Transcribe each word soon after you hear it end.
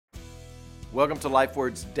Welcome to Life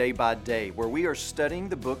Words Day by Day, where we are studying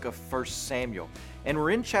the book of 1 Samuel. And we're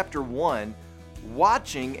in chapter 1,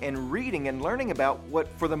 watching and reading and learning about what,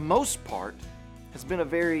 for the most part, has been a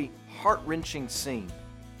very heart-wrenching scene.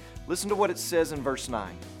 Listen to what it says in verse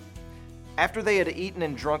 9. After they had eaten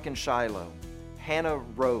and drunk in Shiloh, Hannah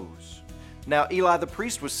rose. Now Eli the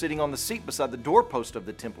priest was sitting on the seat beside the doorpost of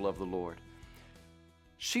the temple of the Lord.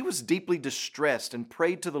 She was deeply distressed and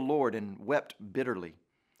prayed to the Lord and wept bitterly.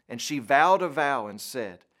 And she vowed a vow and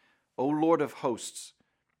said, O Lord of hosts,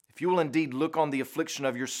 if you will indeed look on the affliction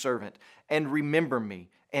of your servant and remember me,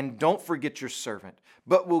 and don't forget your servant,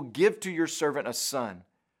 but will give to your servant a son,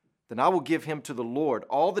 then I will give him to the Lord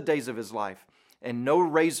all the days of his life, and no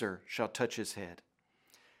razor shall touch his head.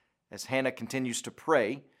 As Hannah continues to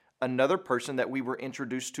pray, another person that we were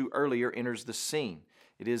introduced to earlier enters the scene.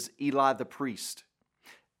 It is Eli the priest.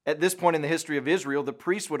 At this point in the history of Israel, the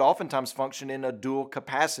priest would oftentimes function in a dual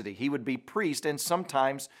capacity. He would be priest and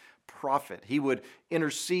sometimes prophet. He would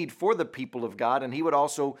intercede for the people of God, and he would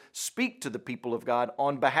also speak to the people of God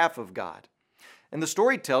on behalf of God. And the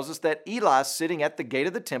story tells us that Eli is sitting at the gate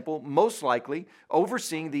of the temple, most likely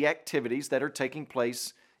overseeing the activities that are taking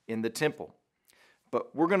place in the temple.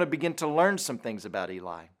 But we're going to begin to learn some things about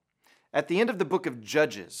Eli. At the end of the book of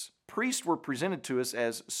Judges, priests were presented to us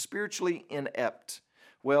as spiritually inept.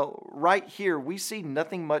 Well, right here, we see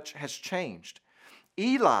nothing much has changed.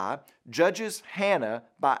 Eli judges Hannah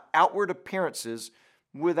by outward appearances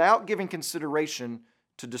without giving consideration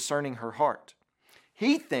to discerning her heart.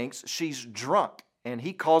 He thinks she's drunk, and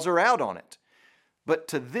he calls her out on it. But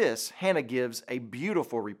to this, Hannah gives a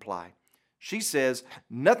beautiful reply. She says,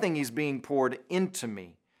 nothing is being poured into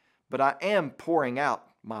me, but I am pouring out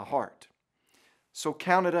my heart. So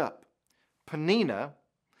count it up. Peninnah,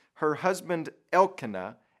 her husband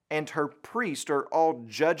Elkanah, and her priest are all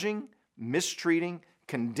judging, mistreating,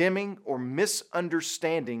 condemning, or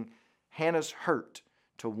misunderstanding Hannah's hurt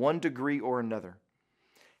to one degree or another.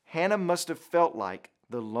 Hannah must have felt like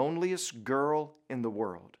the loneliest girl in the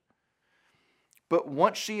world. But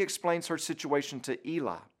once she explains her situation to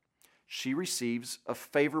Eli, she receives a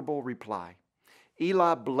favorable reply.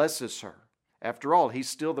 Eli blesses her. After all, he's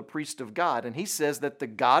still the priest of God, and he says that the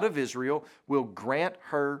God of Israel will grant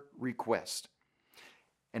her request.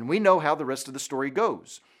 And we know how the rest of the story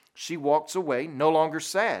goes. She walks away, no longer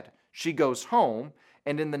sad. She goes home,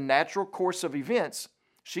 and in the natural course of events,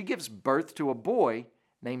 she gives birth to a boy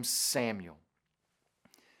named Samuel.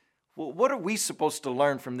 Well, what are we supposed to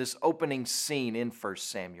learn from this opening scene in 1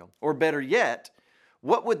 Samuel? Or better yet,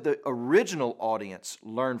 what would the original audience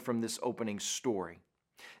learn from this opening story?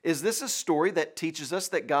 Is this a story that teaches us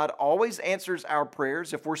that God always answers our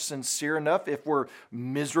prayers if we're sincere enough, if we're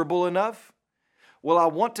miserable enough? Well, I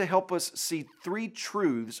want to help us see three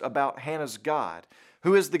truths about Hannah's God,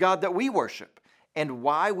 who is the God that we worship, and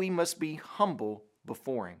why we must be humble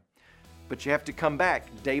before Him. But you have to come back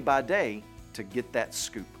day by day to get that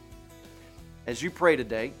scoop. As you pray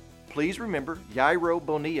today, please remember Yairo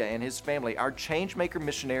Bonilla and his family, our Changemaker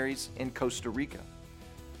missionaries in Costa Rica.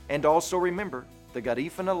 And also remember the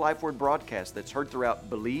Garifuna Life Word broadcast that's heard throughout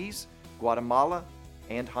Belize, Guatemala,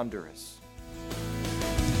 and Honduras.